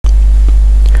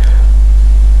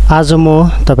आज म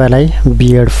तपाईलाई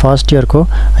B.Ed फर्स्ट इयर को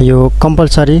यो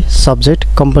कम्पलसरी सब्जेक्ट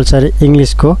कम्पलसरी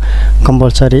इंग्लिश को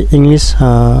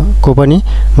पनि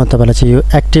म तपाईलाई चाहिँ यो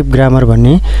एक्टिभ ग्रामर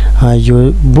भन्ने यो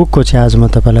बुक को चाहिँ आज म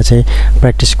तपाईलाई चाहिँ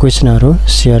प्र्याक्टिस क्वेशनहरु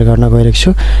शेयर गर्न गइरहेको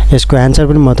छु। यसको आन्सर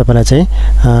पनि म तपाईलाई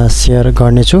चाहिँ शेयर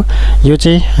गर्ने छु। यो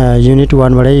चाहिँ युनिट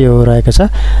 1 बाटै यो रहेको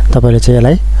छ। तपाईले चाहिँ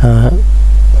यसलाई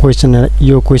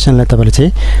क्वेशनलाई तपाईले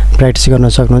चाहिँ प्र्याक्टिस गर्न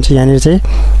सक्नुहुन्छ। यहाँ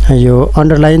चाहिँ यो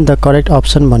अन्डरलाइन द करेक्ट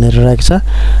अप्सन भनेर रहेको छ।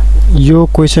 यो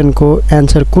क्वेशनको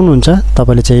आन्सर कुन हुन्छ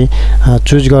तपाईले चाहिँ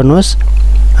चुज गर्नुहोस्।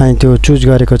 अनि त्यो चुज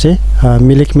गरेको चाहिँ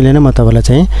मिलेक मिलेन म तपाईलाई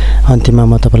चाहिँ अन्तिममा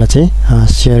म तपाईलाई चाहिँ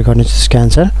शेयर गर्ने छु यसको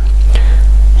आन्सर।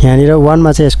 यहाँ 1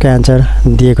 मा चाहिँ यसको आन्सर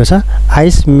दिएको छ।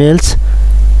 आइस मेल्ट्स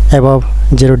एबभ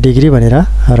 0 डिग्री भनेर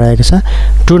रहेको छ।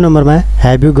 2 नम्बरमा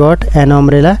have you got an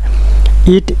umbrella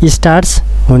it starts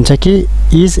हुन्छ कि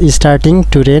इज स्टार्टिङ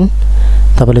टु रेन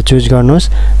तपाईले चुज गर्नुहोस्।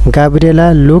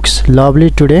 Gabriella looks lovely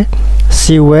today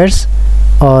C wears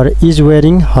और is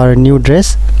wearing her new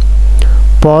dress.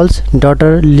 Pulse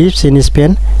daughter lives in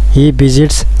Spain Hee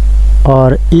visits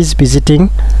और is विजिटिङ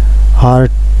her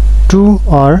 2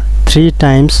 or 3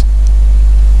 times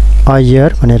a year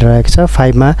भनेर रहेको छ।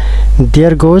 5 मा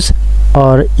देयर गोज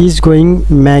और is going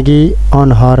Maggi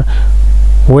on her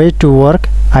way to work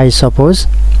I suppose.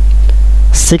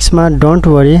 6 मा don't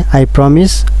worry I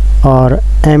promise और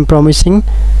am promising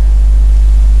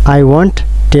I won't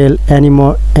tail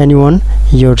anyone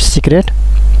your secret.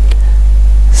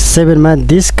 7 मा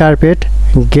this carpet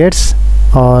gets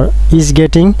और is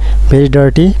getting very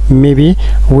dirty maybe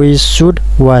we should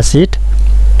wash it.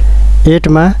 8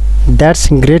 मा that's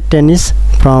great tennis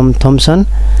from Thompson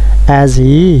as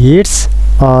he hits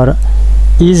और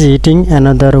is heating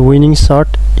another winning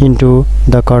shut into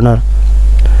the corner.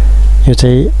 यो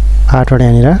चाहिँ 8 वटा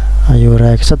यहाँनिर यो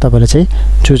रहेको छ। तपाईले चाहिँ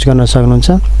चुज गर्न सक्नुहुन्छ।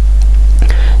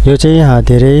 यो चाहिँ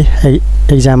धेरै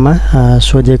एक्जाममा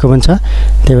सोधिएको पनि छ।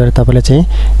 त्यही भएर तपाईले चाहिँ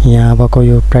यहाँ अबको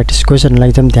यो प्र्याक्टिस क्वेशनलाई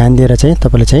एकदम ध्यान दिएर चाहिँ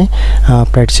तपाईले चाहिँ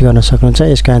प्र्याक्टिस गर्न सक्नुहुन्छ।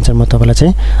 यसको आन्सर म तपाईलाई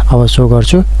चाहिँ अब शो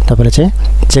गर्छु। तपाईले चाहिँ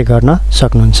चेक गर्न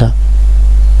सक्नुहुन्छ।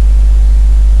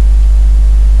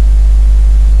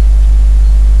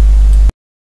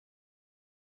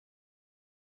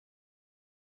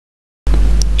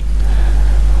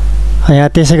 यहाँ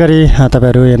त्यसैगरी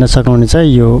तपाईहरु हेर्न सक्नुहुन्छ।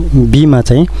 यो बी मा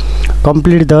चाहिँ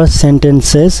complete the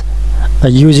sentences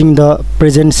using the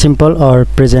present simple और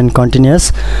present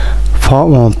continuous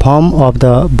form of the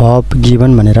verb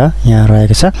given भनेर यहाँ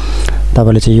रहेको छ।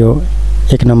 तपाईले चाहिँ यो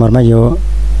 1 नम्बरमा यो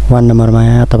 1 नम्बरमा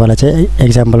यहाँ तपाईलाई चाहिँ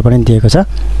एक्जाम्पल पनि दिएको छ।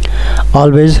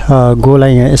 अलवेज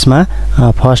गोलाई यहाँ यसमा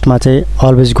फर्स्टमा चाहिँ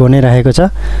अलवेज गो नै राखेको छ।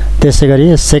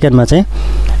 त्यसैगरी सेकेन्डमा चाहिँ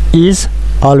इज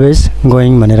अलवेज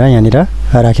गोइङ भनेर यहाँनिर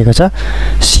राखेको छ।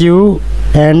 स्यु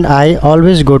and I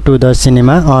always go to the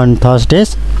cinema on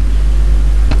Thursdays.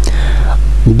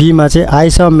 Be मा चाहिँ आई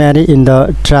स marry in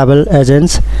the travel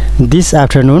agents this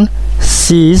afternoon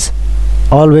C is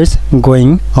always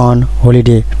going on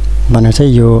holiday भनेर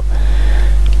चाहिँ यो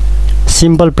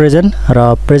सिम्पल प्रेजेन्ट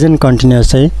र प्रेजेन्ट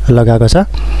कन्टिन्युअस चाहिँ लगाएको छ।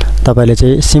 तपाईले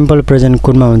चाहिँ सिम्पल प्रेजेन्ट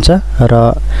कुनमा हुन्छ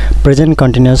र प्रेजेन्ट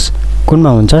कन्टिन्युअस कुनमा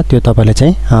हुन्छ त्यो तपाईले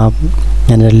चाहिँ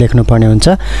यहाँनिर लेख्नु पर्ने हुन्छ।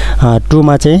 2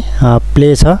 मा चाहिँ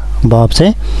प्ले छ भर्ब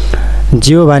चाहिँ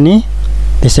जियोभानी।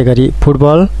 त्यसैगरी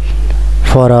football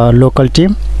for a local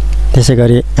team.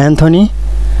 त्यसैगरी Anthony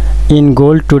in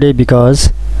goal today because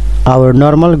our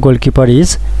normal goalkeeper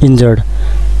is injured.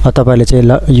 तपाईले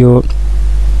चाहिँ यो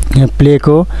प्ले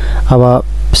को अब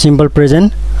सिम्पल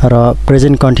प्रेजेन्ट र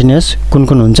प्रेजेन्ट कन्टिन्युअस कुन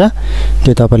हुन्छ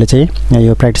त्यो तपाईले चाहिँ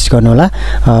यो प्र्याक्टिस गर्नु होला।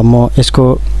 म यसको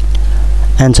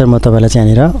आन्सर म तपाईलाई चाहिँ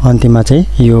यहाँनिर अन्तिममा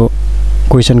चाहिँ यो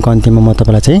क्वेशनको अन्तिममा म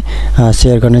तपाईलाई चाहिँ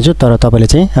शेयर गर्नेछु। तर तपाईले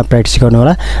चाहिँ प्र्याक्टिस गर्नु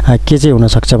होला के चाहिँ हुन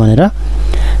सक्छ भनेर।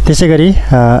 त्यसैगरी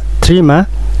 3 मा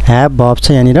ह्याभ भर्ब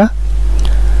छ यहाँनिर।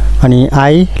 अनि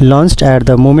I लन्च्ड at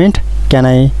the moment can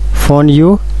I phone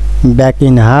you back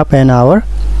in half an hour.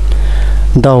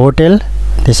 The hotel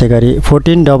त्यसैगरी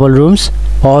 14 डबल रुम्स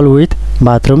अल विथ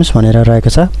बाथरुम्स भनेर रहेको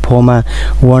छ। 4 मा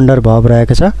वन्डर भर्ब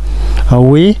रहेको छ।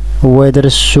 We whether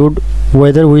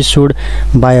we should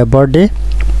by a birthday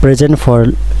present for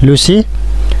Lucy.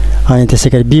 अनि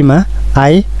त्यसैगरी be मा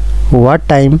I what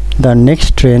time the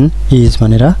next train is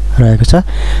भनेर रहेको छ।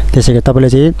 त्यसैगरी तपाईले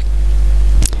चाहिँ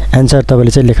आन्सर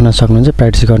तपाईले चाहिँ लेख्न सक्नुहुन्छ।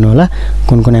 प्र्याक्टिस गर्नु होला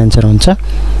कुन आन्सर हुन्छ।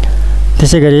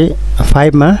 त्यसैगरी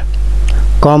 5 मा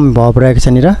कम भर्ब रहेको छ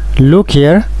यहाँनिर। Look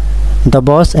here the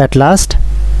bus at last.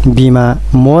 Be मा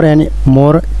more and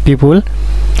more people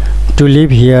to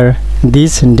leave here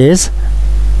this days.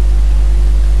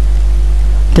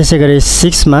 त्यसैगरी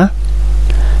 6 मा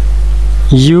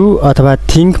यु अथवा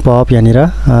थिङ्क भर्ब यहाँनिर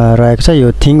रहेको छ,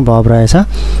 यो थिङ्क भर्ब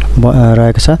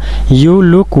रहेको छ। यु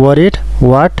लुक वरिड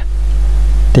वाट,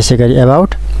 त्यसै गरी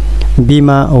एबाउट।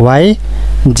 बीमा why,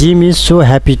 gym is so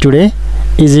happy today,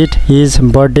 is it his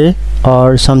birthday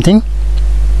or something.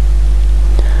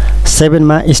 7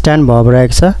 मा स्ट्यान्ड भर्ब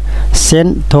रहेको छ,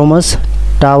 saint Thomas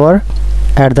tower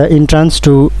at the entrance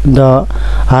to the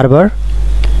harbour.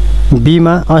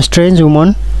 बीमा a strange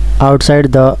woman outside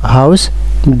the house,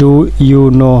 do you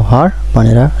know हर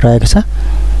भनेर रहेको छ।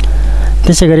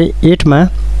 त्यसै गरी 8 मा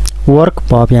वर्क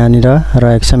भर्ब यहाँनिर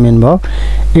रहेको छ, main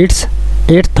verb. It's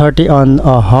 8:30 on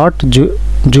a hot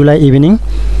July evening.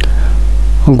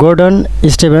 Gordon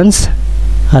स्टेभन्स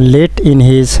late in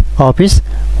his office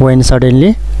when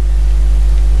suddenly.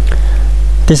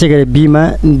 त्यसै गरी बीमा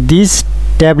this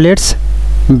tablets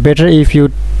better if you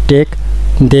take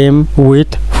them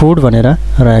with food भनेर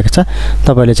रहेको छ।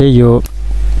 तपाईँले चाहिँ यो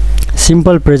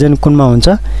सिम्पल प्रेजेन्ट कुनमा हुन्छ,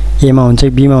 एमा हुन्छ,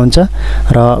 बीमा हुन्छ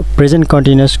र प्रेजेन्ट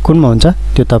कन्टिन्युअस कुनमा हुन्छ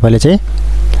त्यो तपाईँले चाहिँ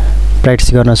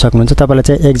प्र्याक्टिस गर्न सक्नुहुन्छ। तपाईँलाई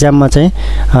चाहिँ एक्जाममा चाहिँ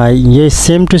यही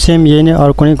सेम टु सेम यही नै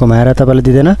अर्को नै घुमाएर तपाईँलाई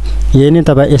दिँदैन, यही नै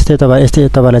तपाईँ यस्तै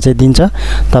तपाईँलाई चाहिँ दिन्छ।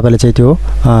 तपाईँले चाहिँ त्यो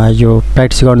यो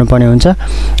प्र्याक्टिस गर्नुपर्ने हुन्छ।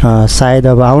 सायद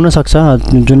अब आउनसक्छ,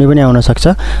 जुनै पनि आउनसक्छ,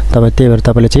 तपाईँ त्यही भएर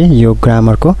तपाईँले चाहिँ यो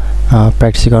ग्रामरको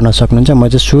प्र्याक्टिस गर्न सक्नुहुन्छ। म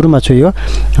चाहिँ सुरुमा छु, यो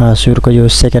सुरुको यो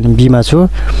सेकेन्ड बीमा छु।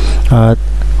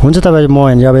 हुन्छ, तपाईँ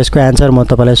म अब यसको एन्सर म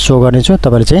तपाईँलाई सो गर्नेछु,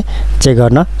 तपाईँले चाहिँ चेक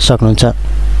गर्न सक्नुहुन्छ।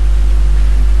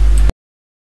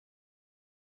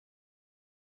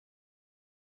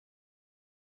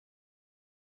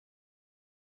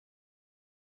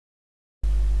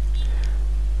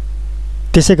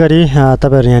 त्यसै गरी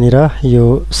तपाईँहरू यहाँनिर यो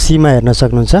सीमा हेर्न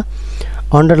सक्नुहुन्छ।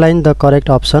 Underline the correct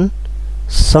option,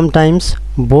 sometimes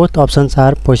both options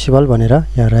are possible भनेर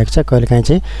यहाँ रहेको छ। कहिलेकाहीँ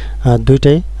चाहिँ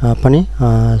दुइटै पनि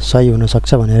सही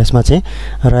हुनसक्छ भनेर यसमा चाहिँ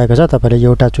रहेको छ। तपाईँले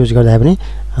एउटा चुज गर्दा पनि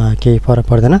केही फरक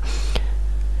पर्दैन।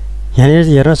 यहाँनिर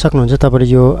हेर्न सक्नुहुन्छ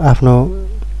तपाईँले यो आफ्नो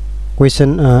क्वेसन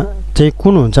चाहिँ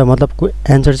कुन हुन्छ, मतलब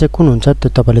एन्सर चाहिँ कुन हुन्छ त्यो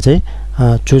तपाईँले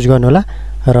चाहिँ चुज गर्नु होला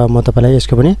र म तपाईँलाई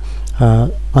यसको पनि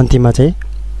अन्तिममा चाहिँ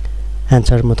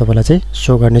एन्सर म तपाईँलाई चाहिँ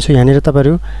सो गर्नेछु। यहाँनिर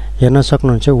तपाईँहरू हेर्न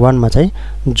सक्नुहुन्छ 1 मा चाहिँ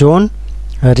जोन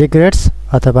रिग्रेट्स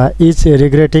अथवा is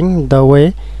regretting the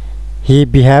way Hee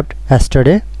बिहेभ्ड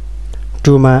yesterday.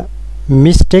 2 मा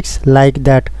mistakes like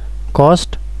that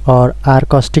cost or are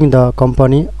costing the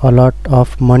company a lot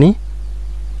of money.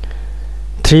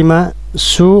 3 मा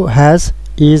सु has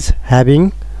is having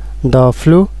the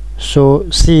flu so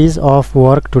C is of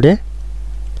work today.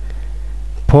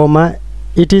 4 मा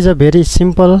it is a very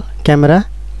simple camera,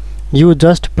 you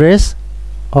just press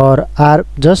or are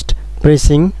just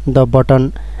pressing the button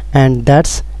and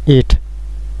that's it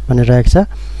भनेर रहेको छ।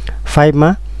 5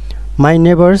 मा my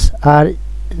neighbors are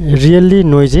really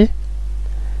noisy,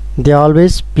 they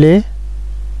always play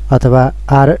अथवा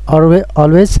are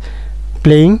always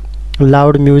playing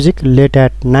loud music late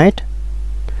at night।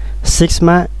 6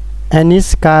 मा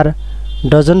Annie's car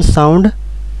doesn't sound,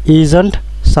 isn't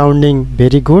sounding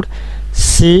very good,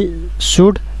 she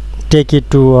should take it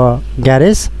to a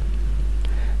garage।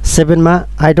 7 मा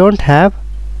I don't have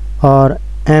or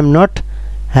am not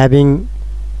having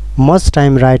much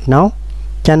time right now,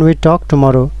 can we talk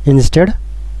tomorrow instead।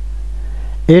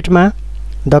 8 मा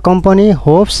the company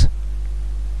hopes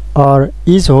or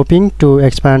is hoping to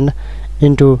expand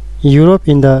into Europe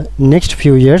in the next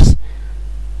few years।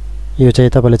 यो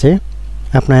चाहिँ तपाईँले चाहिँ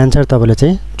आफ्नो answer तपाईँले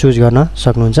चाहिँ choose गर्न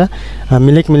सक्नुहुन्छ।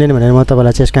 मिलेक मिलेन भनेर म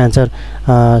तपाईँलाई चाहिँ यसको एन्सर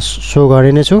सो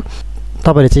गरे नै छु।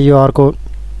 तपाईँले चाहिँ यो अर्को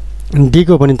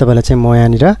डीको पनि तपाईँलाई चाहिँ म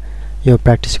यहाँनिर यो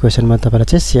प्र्याक्टिस क्वेसनमा तपाईँलाई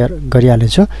चाहिँ सेयर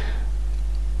गरिहालेछु।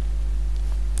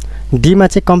 डीमा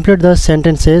चाहिँ complete the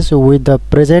sentences with the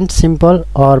present simple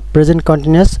or present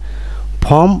continuous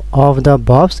form of the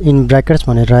verbs in ब्र्याकेट्स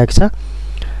भनेर रहेको छ।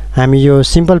 हामी यो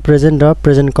सिम्पल प्रेजेन्ट र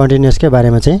प्रेजेन्ट कन्टिन्युअसकै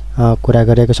बारेमा चाहिँ कुरा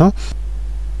गरेको छौँ।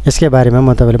 यसकै बारेमा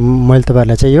मैले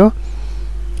तपाईँहरूलाई चाहिँ यो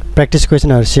प्र्याक्टिस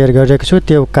क्वेसनहरू सेयर गरिरहेको छु।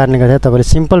 त्यो कारणले गर्दा तपाईँले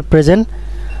सिम्पल प्रेजेन्ट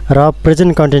र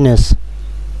प्रेजेन्ट कन्टिन्युअस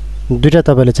दुईवटा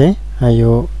तपाईँले चाहिँ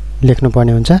यो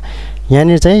लेख्नुपर्ने हुन्छ।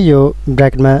 यहाँनिर चाहिँ यो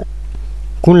ब्र्याकेटमा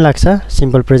कुन लाग्छ,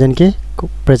 सिम्पल प्रेजेन्ट कि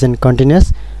प्रेजेन्ट कन्टिन्युअस,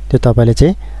 त्यो तपाईँले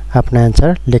चाहिँ आफ्नो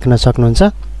एन्सर लेख्न सक्नुहुन्छ।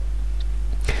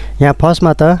 यहाँ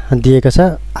फर्स्टमा त दिएको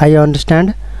छ I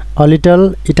understand a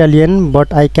little Italian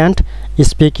but I can't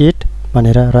speak it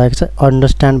भनेर रहेको छ,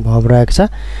 अन्डरस्ट्यान्ड भर्ब रहेको छ।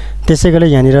 त्यसै गरी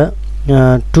यहाँनिर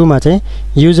 2 मा चाहिँ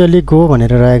युजली गो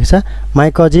भनेर रहेको छ।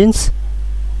 माई कजिन्स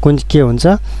कुन के हुन्छ,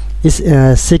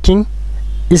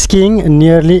 स्किइङ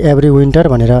नियरली एभ्री विन्टर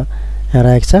भनेर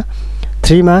रहेको छ।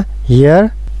 3 मा here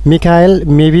मिखाएल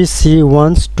maybe C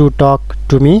wants to talk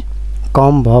to me,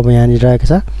 com verb यहाँनिर रहेको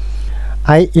छ।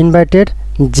 आई इन्भाइटेड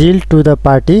जिल to the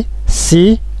party,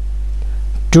 C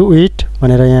to it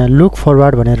भनेर यहाँ लुक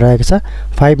फरवर्ड भनेर रहेको छ।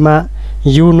 5 मा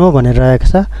यु नो भनेर रहेको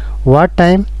छ। What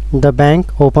time the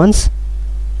bank opens.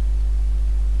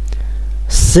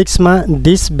 6 मा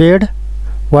this bed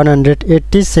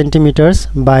 180 सेन्टिमिटर्स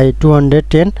by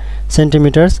 210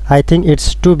 सेन्टिमिटर्स, I think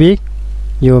it's to big,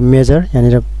 यो मेजर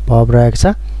यहाँनिर भर्ब रहेको छ।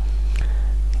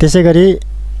 त्यसै गरी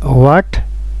व्हाट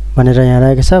भनेर यहाँ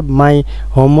रहेको छ। My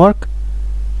homework,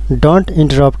 don't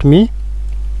interrupt me,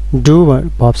 do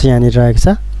verb चाहिँ यहाँनिर रहेको छ।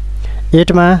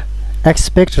 8 मा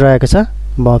एक्सपेक्ट रहेको छ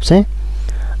भर्ब चाहिँ।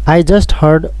 I just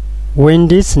heard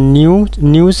वेन्डिज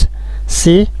news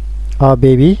C a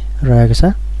baby रहेको छ।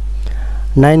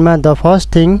 9 मा the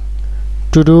first thing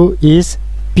to do is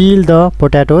pill the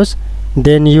पोट्याटोज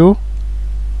then you,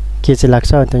 के चाहिँ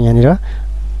लाग्छ त यहाँनिर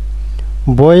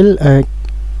बोइल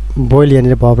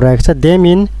यहाँनिर भर्ब रहेको छ। Them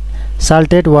in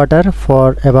salted water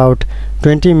for about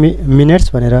 20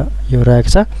 minutes भनेर यो रहेको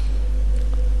छ।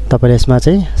 तपाईँले यसमा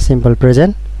चाहिँ सिम्पल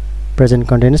प्रेजेन्ट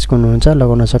कन्टिन्युस कुर्नुहुन्छ,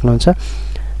 लगाउन सक्नुहुन्छ।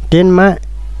 10 मा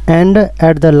and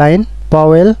at the line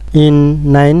Pavel in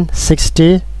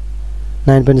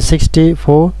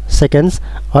 9.64 seconds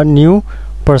a new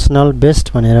personal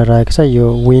best भनेर रहेको छ।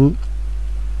 यो विन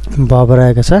भर्ब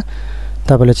रहेको छ।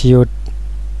 तपाईँले चाहिँ यो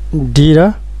डी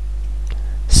र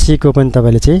सी को पनि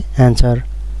तपाईँले चाहिँ एन्सर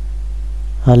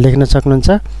लेख्न सक्नुहुन्छ।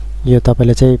 यो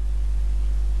तपाईँले चाहिँ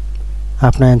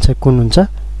आफ्नो एन्सर कुन हुन्छ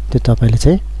त्यो तपाईँले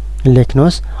चाहिँ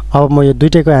लेख्नुहोस्। अब म यो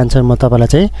दुईटैको एन्सर म तपाईँलाई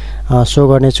चाहिँ सो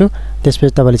गर्नेछु। त्यसपछि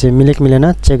तपाईँले चाहिँ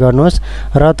मिलेन चेक गर्नुहोस्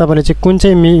र तपाईँले चाहिँ कुन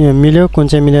चाहिँ मिल्यो कुन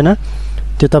चाहिँ मिलेन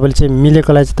त्यो तपाईँले चाहिँ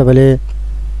मिलेकोलाई चाहिँ तपाईँले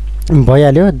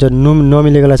भइहाल्यो। जो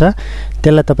नमिलेकोलाई छ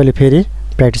त्यसलाई तपाईँले फेरि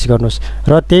प्र्याक्टिस गर्नुहोस्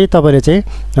र त्यही तपाईँले चाहिँ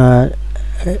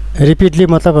रिपिटली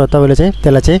मतलब तपाईँले चाहिँ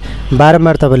त्यसलाई चाहिँ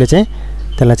बारम्बार तपाईँले चाहिँ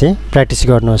त्यसलाई चाहिँ प्र्याक्टिस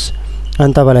गर्नुहोस्।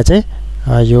 अनि तपाईँलाई चाहिँ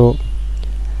यो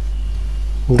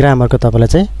ग्रामरको तपाईँलाई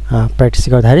चाहिँ प्र्याक्टिस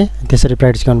गर्दाखेरि त्यसरी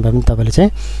प्र्याक्टिस गर्नुभयो भने तपाईँले चाहिँ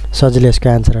सजिलै यसको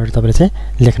एन्सरहरू तपाईँले चाहिँ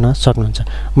लेख्न सक्नुहुन्छ।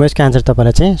 म यसको एन्सर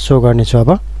तपाईँलाई चाहिँ सो गर्नेछु।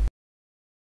 अब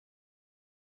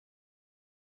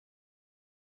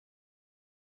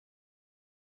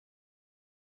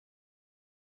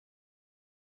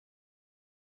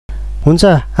हुन्छ,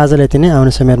 आजलाई यति नै।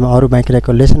 आउने समयमा अरू बाँकी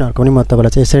रहेको लेसनहरूको पनि म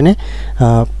तपाईँलाई चाहिँ यसरी नै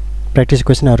प्र्याक्टिस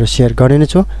क्वेसनहरू सेयर गर्ने नै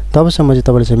छु। तबसम्म चाहिँ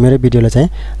तपाईँले चाहिँ मेरो भिडियोलाई चाहिँ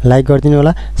लाइक गरिदिनु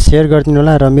होला, सेयर गरिदिनु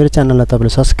होला र मेरो च्यानललाई तपाईँले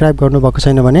सब्सक्राइब गर्नुभएको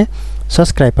छैन भने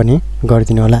सब्सक्राइब पनि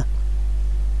गरिदिनु होला।